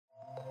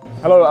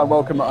Hello and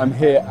welcome. I'm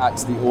here at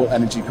the Ylem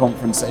Energy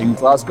conference in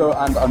Glasgow,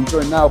 and I'm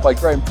joined now by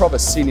Graham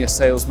Provest, Senior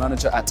Sales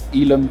Manager at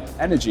Ylem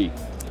Energy.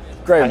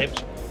 Graham,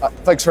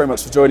 thanks very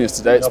much for joining us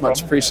today. It's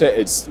much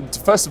appreciated.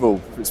 First of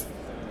all, it's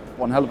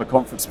one hell of a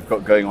conference we've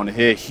got going on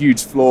here.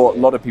 Huge floor, a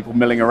lot of people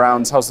milling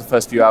around. How's the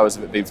first few hours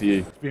of it been for you?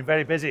 It's been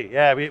very busy.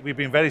 Yeah, we've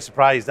been very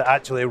surprised that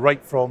actually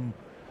right from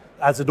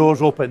as the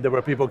doors opened, there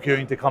were people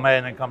queuing to come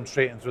in and come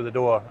straight in through the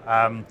door.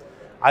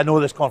 I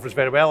know this conference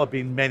very well. I've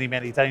been many,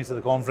 many times to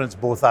the conference,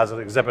 both as an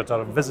exhibitor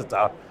and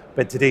visitor,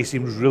 but today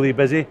seems really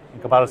busy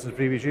in comparison to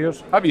previous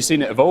years. Have you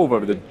seen it evolve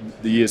over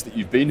the years that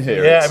you've been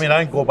here? Yeah, I mean,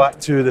 I can go back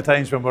to the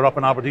times when we're up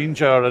in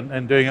Aberdeenshire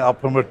and doing it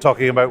up when we're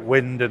talking about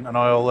wind and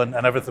oil and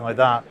everything like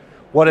that.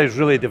 What has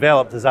really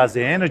developed is as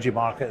the energy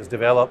market has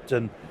developed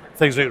and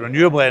things like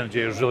renewable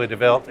energy has really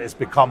developed, it's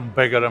become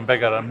bigger and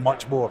bigger and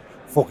much more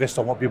focused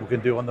on what people can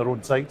do on their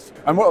own sites.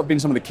 And what have been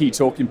some of the key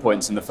talking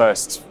points in the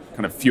first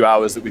kind of few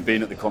hours that we've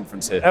been at the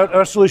conference here?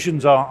 Our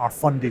solutions are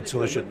funded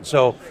solutions.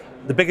 So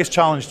the biggest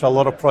challenge to a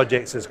lot of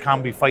projects is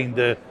can we find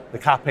the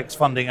CapEx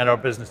funding in our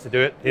business to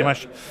do it,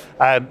 Hamish?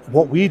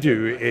 What we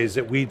do is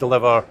that we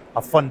deliver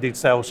a funded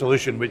sales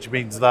solution, which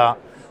means that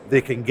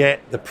they can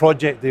get the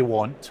project they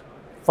want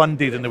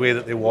funded in the way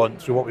that they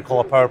want through what we call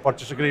a power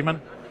purchase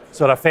agreement.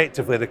 So that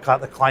effectively the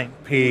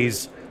client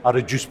pays a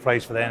reduced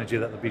price for the energy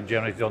that they've been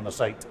generated on the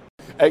site.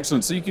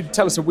 Excellent. So you could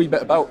tell us a wee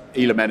bit about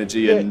Ylem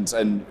Energy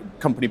and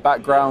company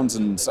backgrounds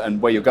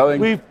and where you're going?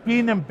 We've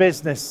been in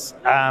business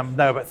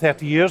now about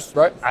 30 years.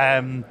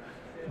 Right.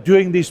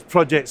 Doing these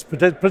projects,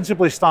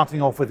 principally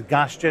starting off with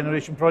gas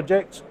generation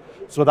projects.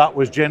 So that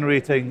was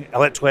generating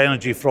electrical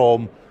energy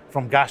from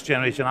gas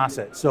generation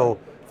assets. So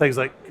things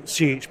like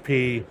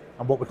CHP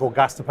and what we call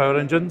gas to power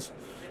engines.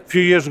 A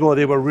few years ago,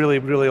 they were really,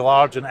 really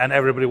large and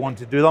everybody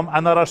wanted to do them.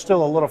 And there are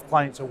still a lot of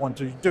clients that want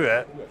to do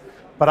it.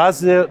 But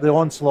as the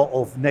onslaught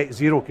of net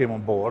zero came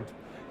on board,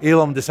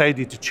 Ylem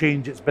decided to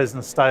change its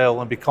business style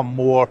and become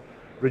more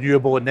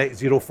renewable and net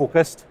zero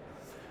focused.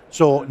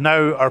 So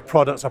now our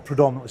products are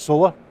predominantly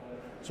solar.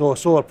 So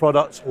solar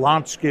products,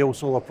 large scale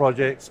solar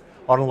projects,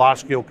 or large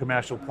scale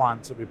commercial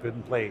plants that we put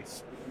in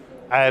place.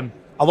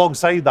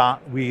 Alongside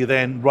that, we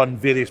then run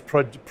various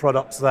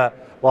products that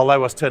will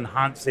allow us to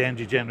enhance the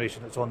energy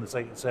generation that's on the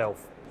site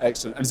itself.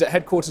 Excellent. And is it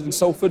headquartered in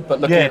Salford, but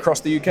looking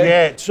across the UK?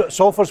 Yeah,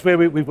 Salford's where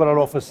we've got our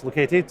office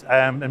located,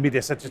 in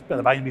Media City, just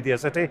behind Media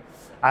City.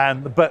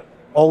 But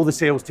all the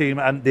sales team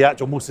and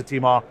most of the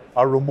team are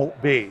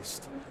remote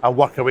based and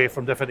work away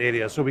from different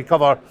areas. So we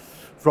cover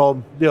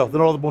from the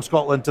northernmost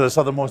Scotland to the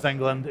southernmost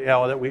England,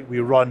 that we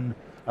run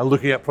and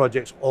looking at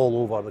projects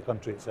all over the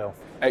country itself.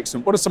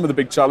 Excellent. What are some of the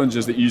big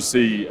challenges that you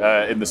see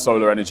in the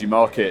solar energy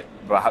market?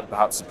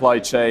 Perhaps supply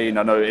chain.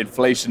 I know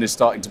inflation is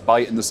starting to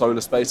bite in the solar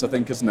space, I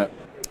think, isn't it?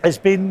 It's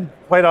been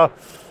quite a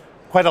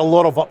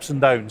lot of ups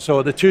and downs.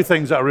 So the two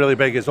things that are really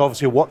big is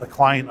obviously what the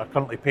client are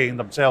currently paying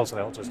themselves for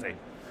electricity.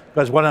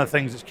 Because one of the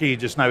things that's key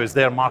just now is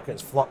their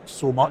market's fluctuated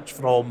so much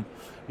from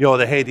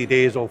the heady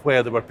days of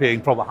where they were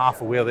paying probably half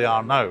of where they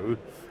are now,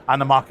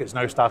 and the market's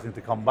now starting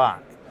to come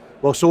back.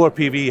 Well, solar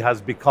PV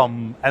has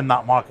become, in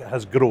that market,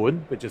 has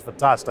grown, which is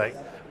fantastic,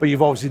 but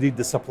you've obviously need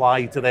the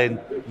supply to then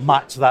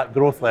match that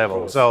growth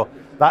level. So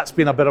that's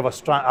been a bit of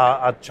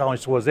a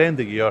challenge towards the end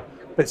of the year,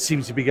 but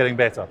seems to be getting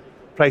better.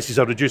 Prices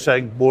are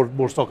reducing,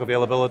 more stock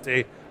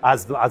availability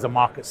as the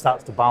market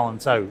starts to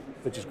balance out,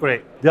 which is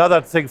great. The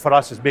other thing for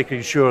us is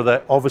making sure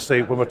that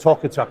obviously when we're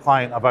talking to a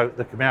client about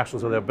the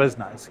commercials of their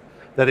business,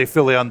 that they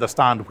fully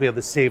understand where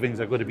the savings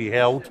are going to be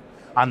held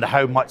and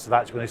how much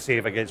that's going to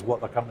save against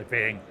what they're currently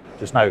paying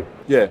just now.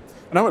 Yeah,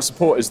 and how much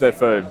support is there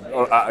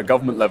at a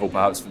government level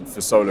perhaps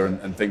for solar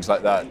and things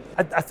like that?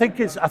 I think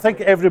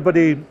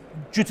everybody,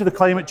 due to the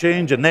climate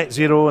change and net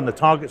zero and the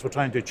targets we're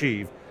trying to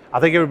achieve, I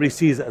think everybody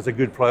sees it as a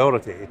good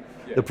priority.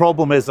 Yeah. The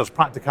problem is there's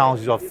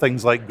practicalities of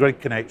things like grid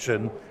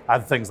connection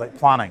and things like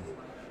planning,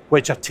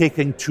 which are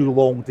taking too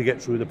long to get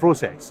through the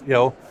process.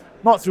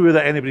 Not through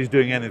that anybody's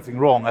doing anything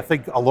wrong. I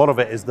think a lot of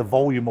it is the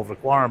volume of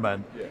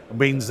requirement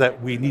means that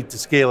we need to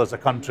scale as a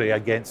country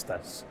against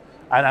this.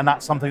 And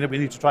that's something that we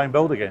need to try and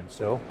build against.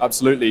 So.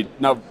 Absolutely.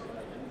 Now,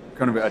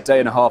 kind of a day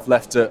and a half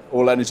left at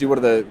Ylem Energy. What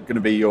are going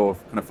to be your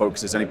kind of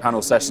focuses? Any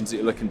panel sessions that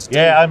you're looking to do?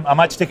 Yeah, I'm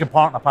actually taking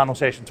part in a panel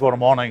session tomorrow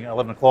morning at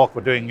 11 o'clock.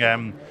 We're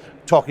doing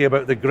talking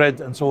about the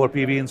grid and solar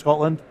PV in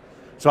Scotland.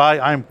 So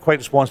I'm quite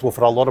responsible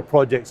for a lot of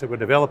projects that we're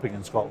developing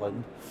in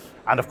Scotland.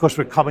 And of course,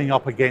 we're coming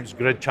up against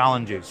grid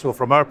challenges. So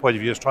from our point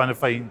of view, it's trying to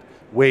find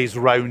ways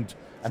around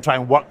and try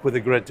and work with the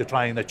grid to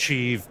try and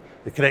achieve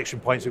the connection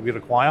points that we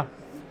require.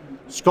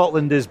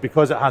 Scotland is,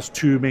 because it has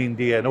two main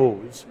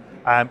DNOs,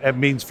 it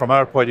means from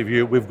our point of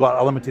view, we've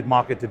got a limited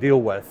market to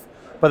deal with,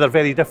 but they're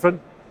very different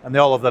and they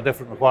all have their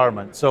different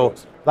requirements. So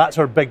that's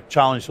our big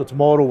challenge. So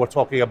tomorrow we're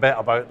talking a bit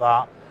about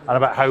that and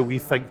about how we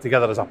think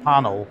together as a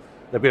panel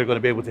that we're going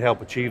to be able to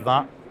help achieve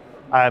that.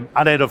 And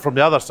then from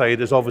the other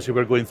side is obviously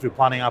we're going through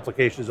planning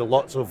applications and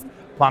lots of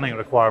planning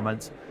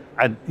requirements.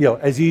 And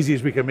as easy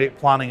as we can make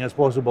planning as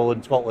possible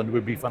in Scotland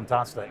would be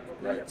fantastic.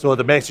 Right. So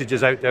the message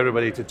is out to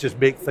everybody to just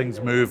make things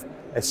move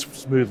as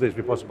smoothly as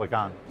we possibly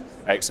can.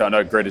 Excellent. I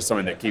know grid is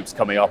something that keeps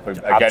coming up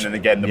again and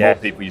again, the more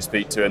people you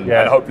speak to, and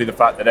hopefully the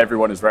fact that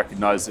everyone has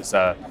recognised it's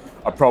a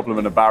problem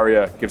and a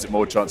barrier gives it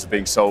more chance of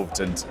being solved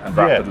and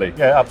rapidly.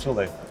 Yeah,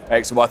 absolutely.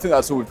 Excellent. Well, I think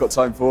that's all we've got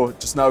time for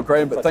just now,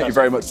 Graham, but thank you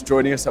very much for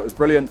joining us. That was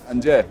brilliant.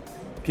 And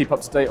keep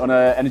up to date on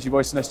Energy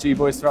Voice and SG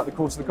Voice throughout the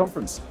course of the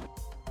conference.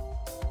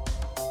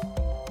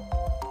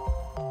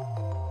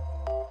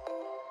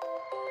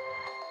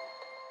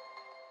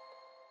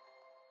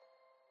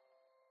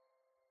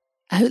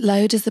 Out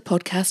Loud is the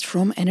podcast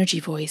from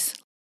Energy Voice,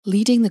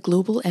 leading the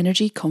global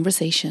energy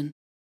conversation.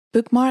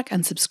 Bookmark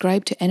and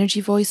subscribe to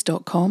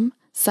energyvoice.com,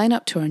 sign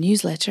up to our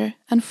newsletter,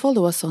 and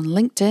follow us on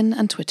LinkedIn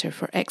and Twitter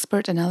for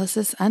expert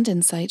analysis and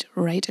insight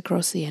right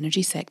across the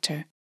energy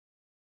sector.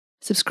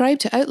 Subscribe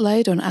to Out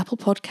Loud on Apple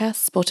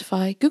Podcasts,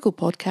 Spotify, Google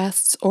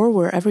Podcasts, or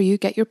wherever you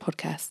get your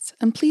podcasts,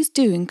 and please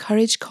do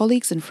encourage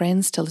colleagues and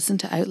friends to listen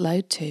to Out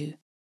Loud too.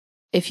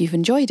 If you've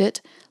enjoyed it,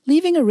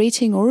 leaving a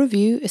rating or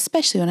review,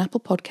 especially on Apple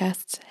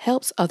Podcasts,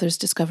 helps others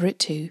discover it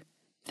too.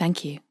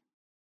 Thank you.